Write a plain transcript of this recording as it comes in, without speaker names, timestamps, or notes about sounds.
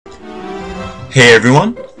Hey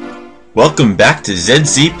everyone, welcome back to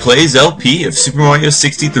ZZ Plays LP of Super Mario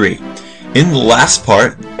 63. In the last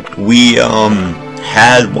part, we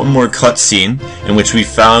had one more cutscene in which we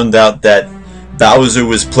found out that Bowser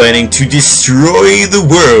was planning to destroy the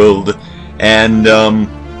world, and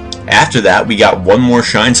after that we got one more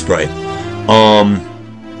Shine Sprite.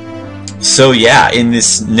 So yeah, in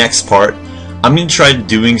this next part, I'm going to try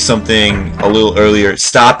doing something a little earlier.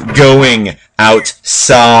 Stop going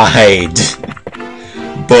outside!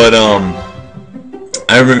 But,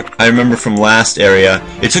 I remember from last area,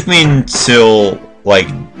 it took me until, like,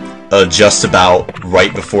 just about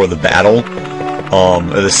right before the battle, or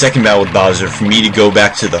the second battle with Bowser, for me to go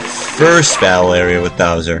back to the first battle area with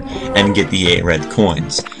Bowser and get the 8 red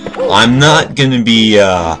coins. I'm not gonna be,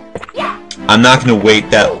 I'm not gonna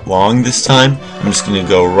wait that long this time. I'm just gonna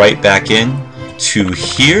go right back in to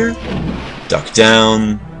here, duck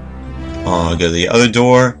down, go to the other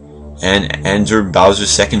door, and enter Bowser's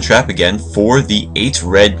second trap again for the 8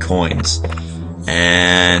 red coins.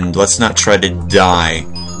 And let's not try to die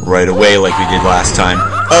right away like we did last time.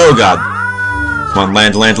 Oh god! Come on,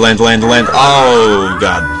 land, land, land, land, land. Oh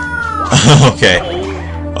god. Okay.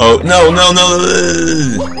 Oh, no, no, no.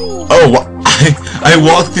 Oh, I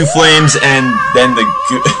walked through flames and then the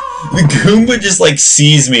Goomba just like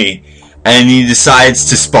sees me and he decides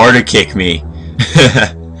to Sparta kick me.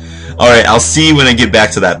 Alright, I'll see you when I get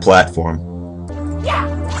back to that platform.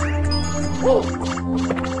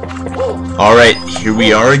 Alright, here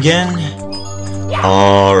we are again.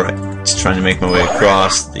 Alright, just trying to make my way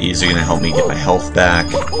across. These are going to help me get my health back.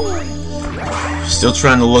 Still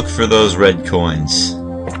trying to look for those red coins.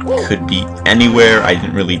 Could be anywhere. I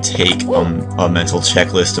didn't really take a mental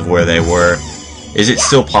checklist of where they were. Is it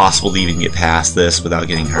still possible to even get past this without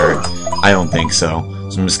getting hurt? I don't think so.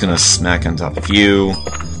 So I'm just going to smack on top of you.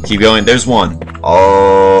 Keep going. There's one.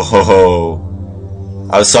 Oh, ho, ho.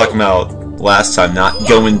 I was talking about last time not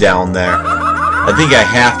going down there. I think I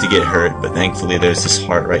have to get hurt, but thankfully there's this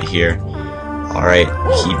heart right here. Alright,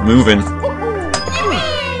 keep moving.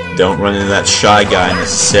 Don't run into that shy guy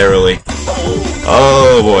necessarily.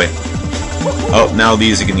 Oh boy. Oh, now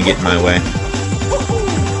these are going to get in my way.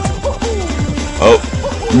 Oh,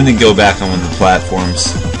 I'm going to go back on one of the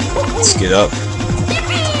platforms. Let's get up.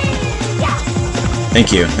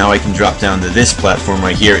 Thank you. Now I can drop down to this platform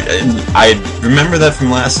right here. And I remember that from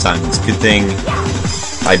last time. It's a good thing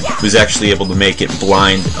I was actually able to make it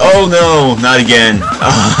blind. Oh no, not again.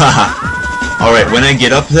 Alright, when I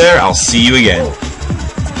get up there, I'll see you again.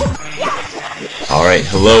 Alright,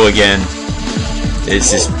 hello again.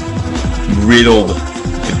 It's just riddled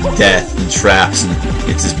with death and traps, and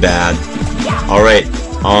it's just bad. Alright,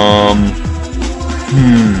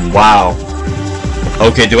 wow.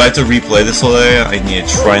 Okay, do I have to replay this whole area? I need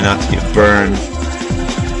to try not to get burned.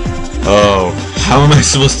 Oh, how am I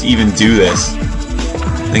supposed to even do this?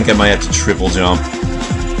 I think I might have to triple jump.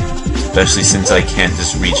 Especially since I can't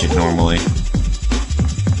just reach it normally.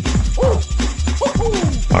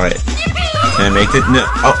 Alright. Can I make it? No.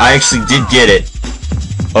 Oh, I actually did get it.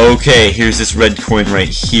 Okay, here's this red coin right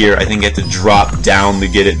here. I think I have to drop down to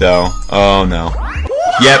get it though. Oh no.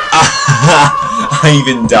 Yep. I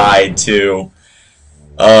even died too.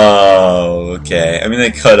 Oh, okay. I'm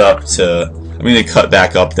gonna cut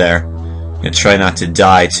back up there. I'm gonna try not to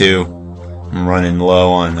die too. I'm running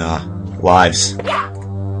low on lives.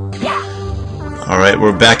 Alright,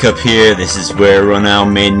 we're back up here. This is where Ronald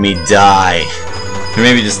made me die. Or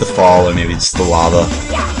maybe just the fall, or maybe just the lava.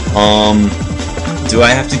 Do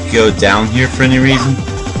I have to go down here for any reason?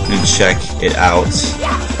 Let me check it out.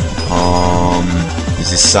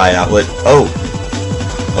 Is this side outlet? Oh!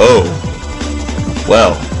 Oh!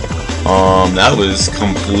 Well, that was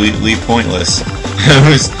completely pointless.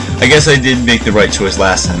 I guess I did make the right choice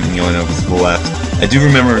last time in going over to the left. I do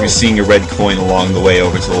remember seeing a red coin along the way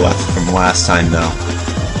over to the left from last time, though.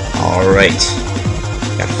 Alright.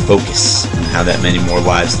 Gotta focus and have that many more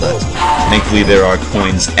lives left. Thankfully, there are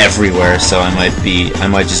coins everywhere, so I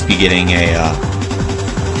might just be getting a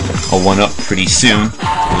 1-up pretty soon.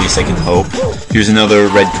 At least I can hope. Here's another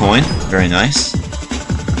red coin. Very nice.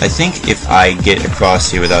 I think if I get across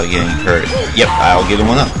here without getting hurt, yep, I'll get a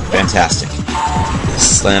 1-up. Fantastic.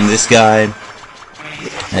 Slam this guy.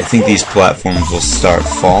 I think these platforms will start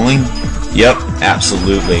falling. Yep,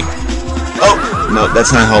 absolutely. Oh, no,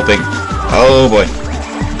 that's not helping. Oh, boy.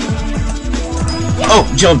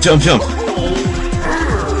 Oh, jump, jump, jump.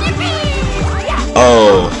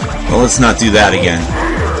 Oh, well, let's not do that again.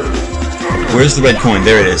 Where's the red coin?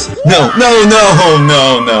 There it is. No, no, no, no,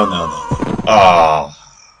 no, no, no. Oh.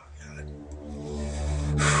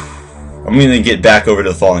 I'm gonna get back over to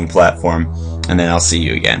the falling platform. and then I'll see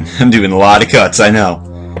you again. I'm doing a lot of cuts, I know.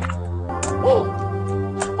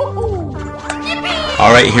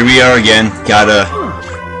 Alright, here we are again. Gotta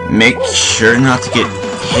make sure not to get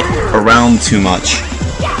hit around too much.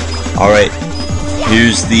 Alright,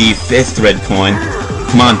 here's the 5th red coin.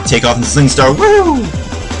 Come on, take off in the Sling Star. Woo!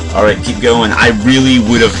 Alright, keep going. I really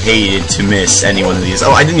would have hated to miss any one of these.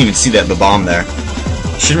 Oh, I didn't even see that bomb there.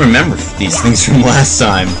 Should remember these things from last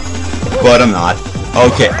time. But I'm not.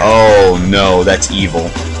 Okay. Oh, no. That's evil.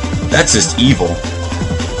 That's just evil.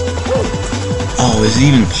 Oh, is it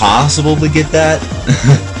even possible to get that?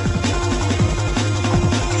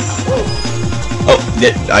 Oh,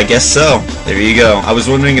 I guess so. There you go. I was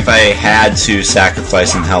wondering if I had to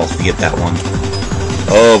sacrifice some health to get that one.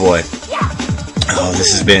 Oh, boy. Oh,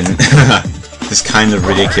 this has been this kind of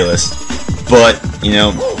ridiculous. But, you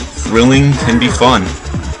know, thrilling can be fun.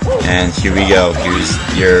 And here we go. Here's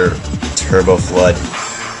your Turbo Flood.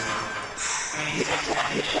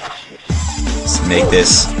 Let's make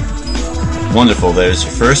this wonderful. There's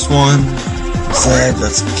your first one. Said,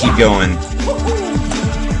 let's keep going.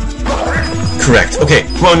 Correct. Okay,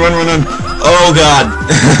 run, run, run, run. Oh, God.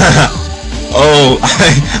 Oh,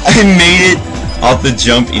 I made it off the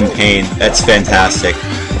jump in pain. That's fantastic.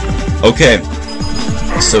 Okay,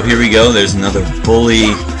 so here we go. There's another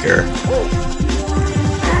bully here.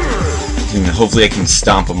 And hopefully I can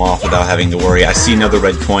stomp him off without having to worry. I see another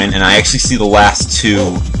red coin, and I actually see the last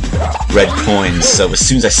 2 red coins. So as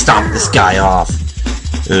soon as I stomp this guy off,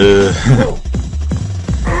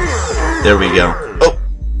 there we go. Oh,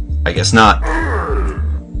 I guess not.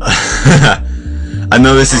 I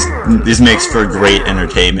know this makes for great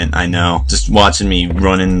entertainment. I know, just watching me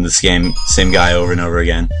run into the same guy over and over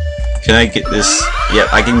again. Can I get this?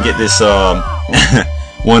 Yep, I can get this one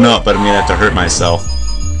up, but I'm gonna have to hurt myself.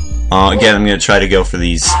 Again, I'm gonna try to go for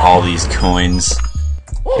all these coins.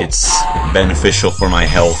 It's beneficial for my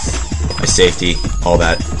health, my safety, all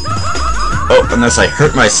that. Oh, unless I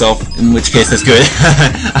hurt myself, in which case that's good.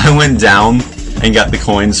 I went down and got the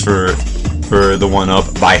coins for the one up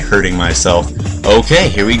by hurting myself. Okay,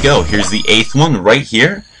 here we go. Here's the 8th one right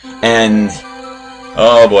here, and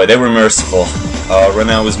oh boy, they were merciful.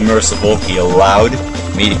 Rena was merciful. He allowed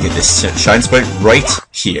me to get this Shine Sprite right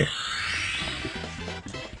here.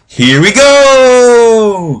 Here we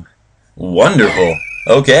go! Wonderful.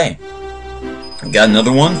 Okay. Got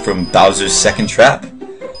another one from Bowser's Second Trap.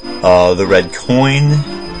 The red coin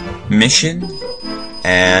mission.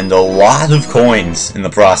 And a lot of coins in the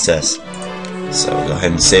process. So go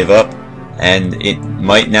ahead and save up. And it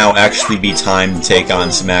might now actually be time to take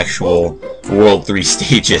on some actual World 3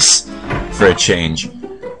 stages for a change.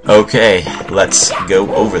 Okay, let's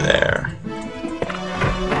go over there.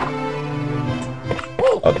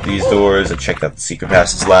 Up these doors. I checked out the secret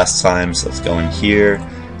passages last time, so let's go in here.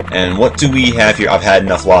 And what do we have here? I've had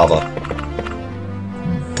enough lava.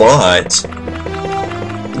 But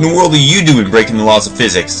in the world are you doing breaking the laws of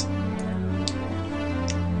physics?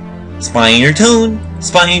 Spiner Tone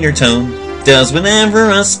does whatever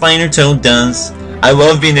a Spiner Tone does. I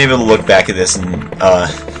love being able to look back at this, and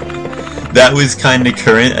that was kind of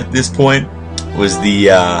current at this point. Was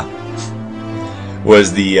the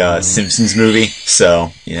Simpsons movie,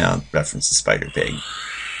 so, you know, reference to Spider Pig.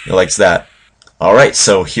 He likes that. Alright,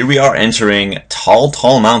 so here we are entering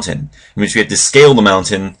Tall Mountain, in which we have to scale the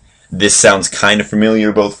mountain. This sounds kind of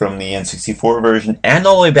familiar, both from the N64 version and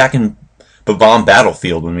all the way back in Bomb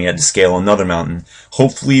Battlefield when we had to scale another mountain.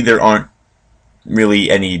 Hopefully there aren't really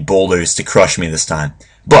any boulders to crush me this time.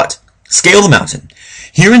 But, scale the mountain.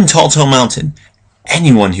 Here in Tall Mountain,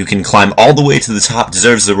 anyone who can climb all the way to the top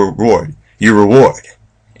deserves a reward. Your reward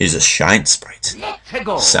is a Shine Sprite.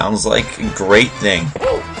 Sounds like a great thing.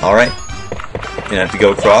 Alright. Gonna have to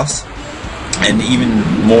go across. And even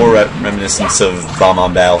more reminiscence of Bomb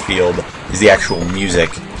on Battlefield is the actual music.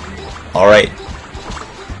 Alright.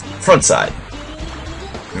 Front side.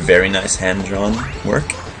 Very nice hand-drawn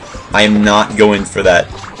work. I am not going for that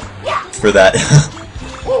for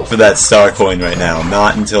that star coin right now.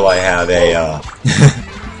 Not until I have a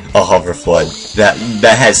hover flood.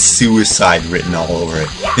 That has suicide written all over it.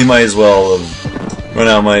 They might as well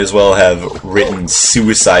have might as well have written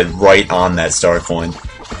suicide right on that star coin.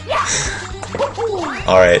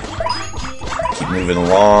 Alright. Keep moving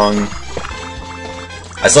along.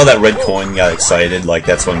 I saw that red coin, got excited, like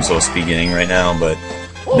that's what I'm supposed to be getting right now, but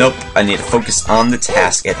nope, I need to focus on the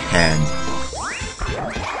task at hand.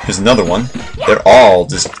 Here's another one. They're all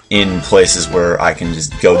just in places where I can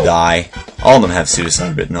just go die. All of them have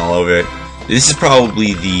suicide written all over it. This is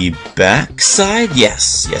probably the back side?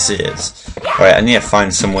 Yes, it is. Alright, I need to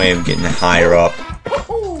find some way of getting higher up.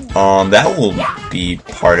 That will be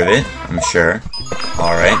part of it, I'm sure.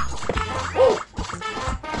 Alright.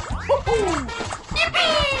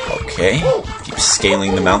 Okay, keep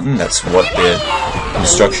scaling the mountain. That's what the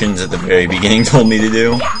instructions at the very beginning told me to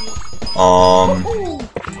do. Alright,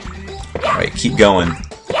 keep going.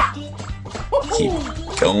 Keep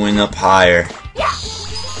going up higher.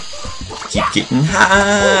 Keep getting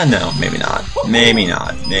high. No, maybe not. Maybe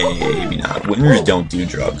not. Maybe not. Winners don't do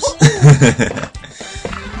drugs.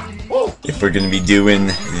 If we're gonna be doing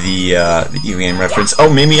the video game reference. Oh,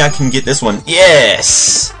 maybe I can get this one.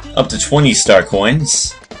 Yes! Up to 20 star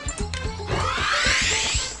coins.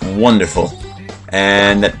 Wonderful.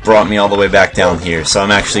 And that brought me all the way back down here. So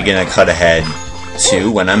I'm actually gonna cut ahead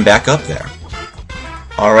to when I'm back up there.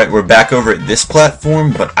 Alright, we're back over at this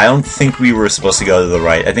platform, but I don't think we were supposed to go to the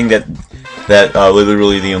right. I think that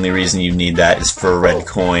literally the only reason you need that is for red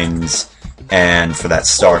coins and for that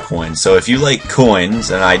star coin. So if you like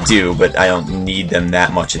coins, and I do, but I don't need them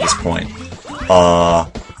that much at this point,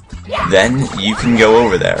 then you can go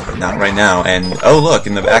over there, but not right now. And oh look,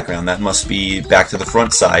 in the background, that must be back to the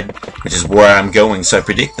front side, which is where I'm going, so I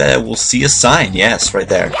predict that I will see a sign. Yes, right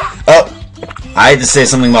there. Oh! I had to say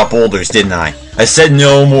something about boulders, didn't I? I said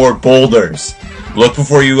no more boulders. Look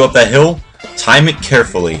before you go up that hill. Time it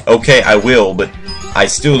carefully. Okay, I will, but I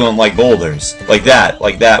still don't like boulders. Like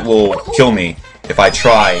that will kill me if I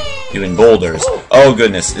try doing boulders. Oh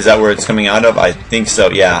goodness, is that where it's coming out of? I think so,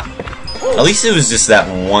 yeah. At least it was just that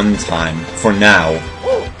one time, for now. I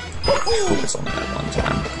hope it's only that one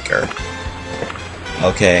time. Grr.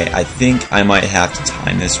 Okay, I think I might have to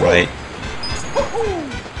time this right.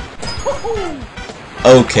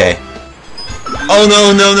 Okay. Oh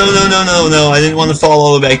no, no, no, no, no, no, no, I didn't want to fall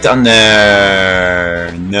all the way back down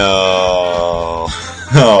there. No.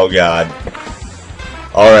 Oh god.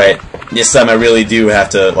 Alright. This time I really do have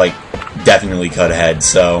to, like, definitely cut ahead,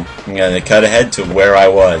 so I'm gonna cut ahead to where I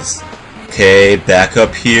was. Okay, back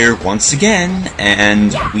up here once again,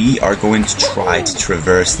 and we are going to try to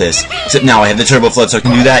traverse this. Except now I have the turbo flood, so I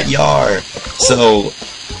can do that. Yar! So,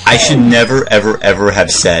 I should never, ever, ever have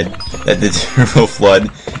said that the turbo flood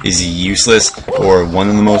is useless, or one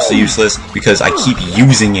of the most useless, because I keep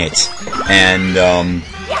using it. And,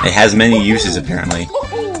 it has many uses, apparently.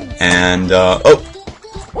 And, oh!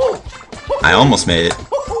 I almost made it.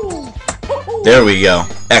 There we go.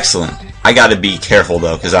 Excellent. I gotta be careful,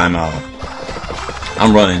 though, because I'm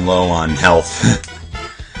running low on health.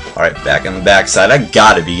 Alright, back on the backside. I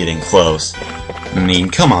gotta be getting close. I mean,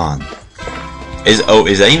 come on. Is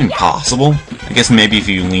that even possible? I guess maybe if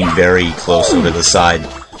you lean very close over the side.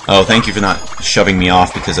 Oh, thank you for not shoving me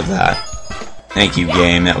off because of that. Thank you,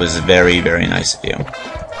 game. That was very, very nice of you.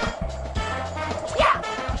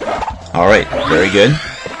 Alright, very good.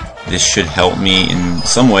 This should help me in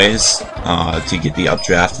some ways to get the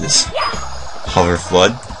updraft of this hover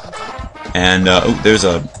flood. And, oh, there's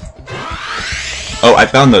a... Oh, I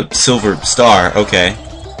found the silver star. Okay.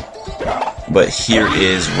 But here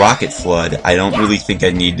is Rocket Flood. I don't really think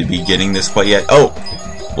I need to be getting this quite yet. Oh!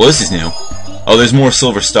 Well, this is new. Oh, there's more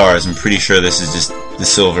silver stars. I'm pretty sure this is just the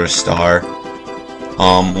silver star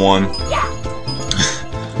one.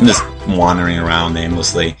 I'm just wandering around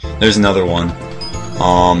aimlessly. There's another one.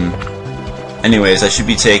 Anyways, I should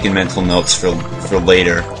be taking mental notes for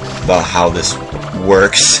later about how this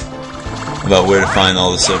works. About where to find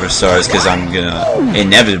all the silver stars, because I'm gonna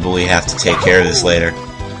inevitably have to take care of this later.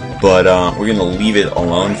 But we're gonna leave it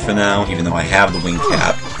alone for now, even though I have the wing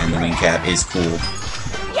cap, and the wing cap is cool.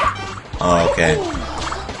 Okay.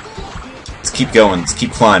 Let's keep going, let's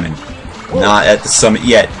keep climbing. Not at the summit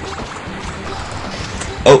yet.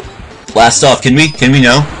 Oh! Blast off, can we? Can we?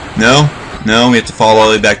 No? No? No, we have to fall all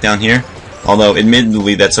the way back down here? Although,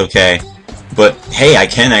 admittedly, that's okay. But, hey, I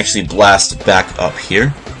can actually blast back up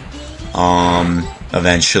here.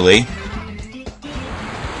 Eventually.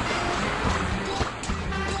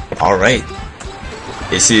 Alright.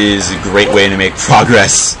 This is a great way to make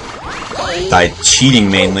progress. By cheating,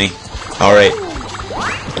 mainly. Alright.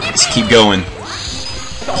 Let's keep going.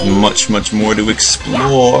 There's much, much more to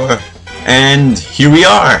explore. And here we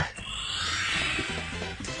are!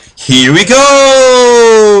 Here we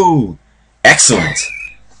go! Excellent.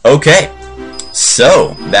 Okay.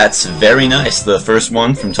 So, that's very nice. The first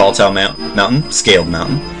one from Tall Tall Mountain, Scaled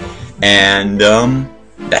Mountain. And,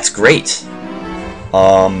 that's great.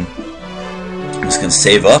 I'm just gonna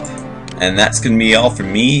save up. And that's gonna be all for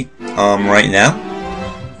me, right now.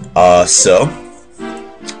 So,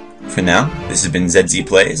 for now, this has been ZZ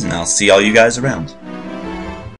Plays, and I'll see all you guys around.